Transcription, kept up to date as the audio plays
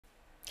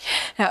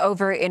Now,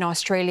 over in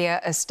Australia,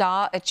 a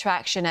star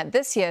attraction at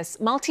this year's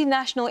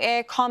multinational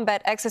air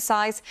combat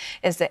exercise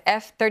is the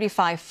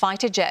F-35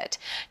 fighter jet.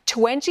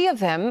 20 of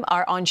them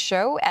are on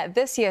show at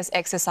this year's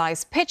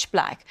exercise Pitch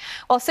Black.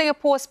 While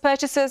Singapore's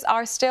purchases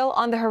are still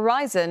on the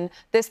horizon,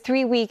 this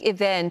 3-week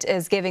event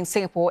is giving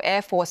Singapore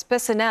Air Force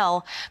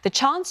personnel the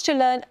chance to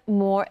learn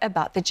more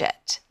about the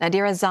jet.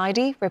 Nadirah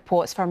Zaidi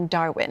reports from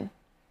Darwin.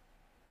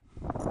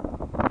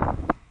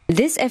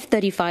 This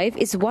F-35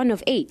 is one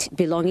of 8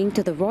 belonging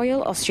to the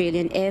Royal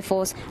Australian Air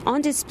Force on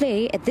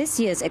display at this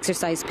year's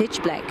exercise Pitch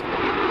Black.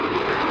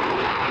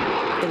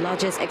 The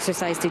largest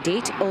exercise to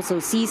date also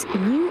sees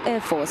new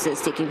air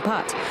forces taking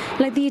part,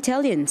 like the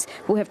Italians,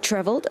 who have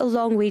travelled a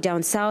long way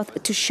down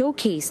south to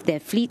showcase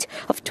their fleet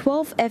of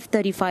 12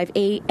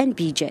 F-35A and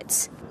B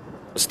jets.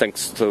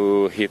 Thanks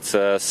to its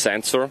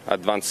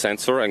advanced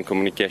sensor and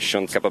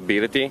communication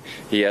capability,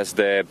 he has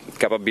the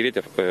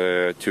capability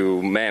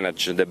to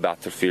manage the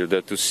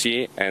battlefield, to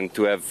see and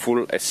to have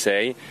full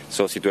SA,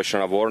 so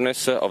situational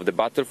awareness of the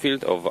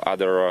battlefield, of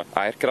other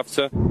aircrafts.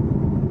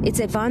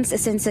 Its advanced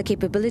sensor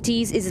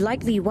capabilities is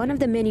likely one of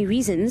the many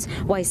reasons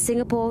why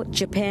Singapore,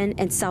 Japan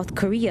and South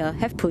Korea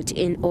have put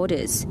in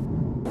orders.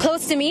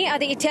 Close to me are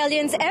the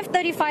Italians'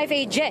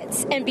 F-35A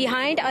jets, and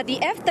behind are the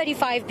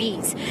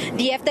F-35Bs.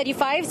 The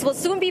F-35s will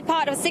soon be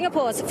part of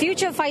Singapore's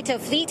future fighter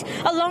fleet,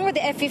 along with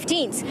the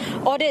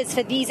F-15s. Orders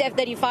for these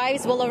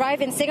F-35s will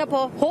arrive in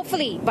Singapore,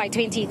 hopefully by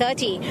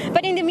 2030.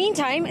 But in the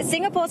meantime,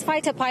 Singapore's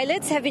fighter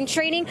pilots have been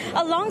training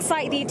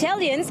alongside the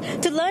Italians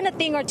to learn a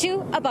thing or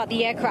two about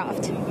the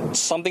aircraft.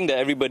 Something that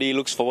everybody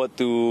looks forward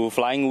to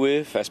flying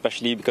with,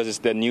 especially because it's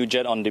the new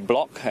jet on the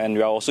block, and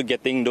we are also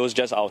getting those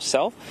jets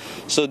ourselves.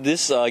 So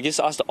this gives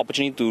us the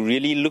opportunity to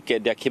really look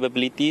at their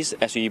capabilities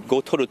as we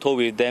go toe-to-toe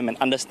with them and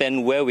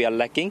understand where we are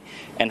lacking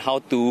and how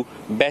to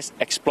best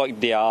exploit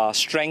their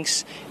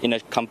strengths in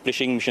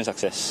accomplishing mission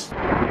success.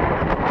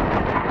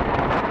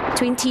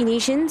 20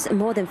 nations,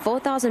 more than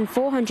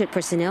 4,400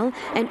 personnel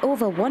and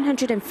over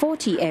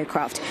 140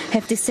 aircraft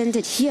have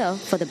descended here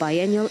for the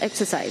biennial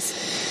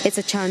exercise. It's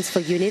a chance for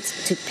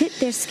units to pit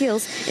their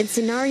skills in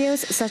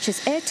scenarios such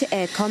as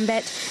air-to-air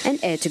combat and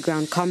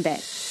air-to-ground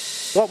combat.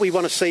 What we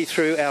want to see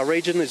through our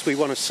region is we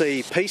want to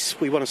see peace,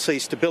 we want to see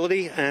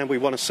stability, and we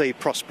want to see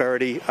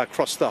prosperity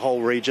across the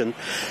whole region.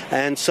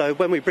 And so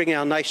when we bring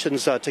our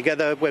nations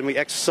together, when we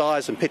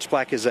exercise, and Pitch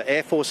Black is an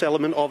Air Force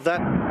element of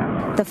that.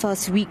 The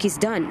first week is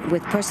done,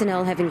 with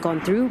personnel having gone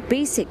through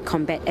basic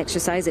combat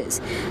exercises.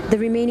 The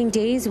remaining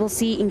days will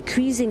see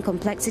increasing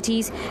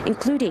complexities,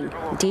 including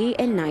day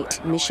and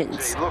night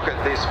missions. Look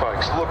at this,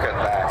 folks, look at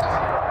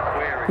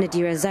that.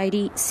 Nadirah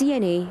Zaidi,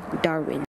 CNA, Darwin.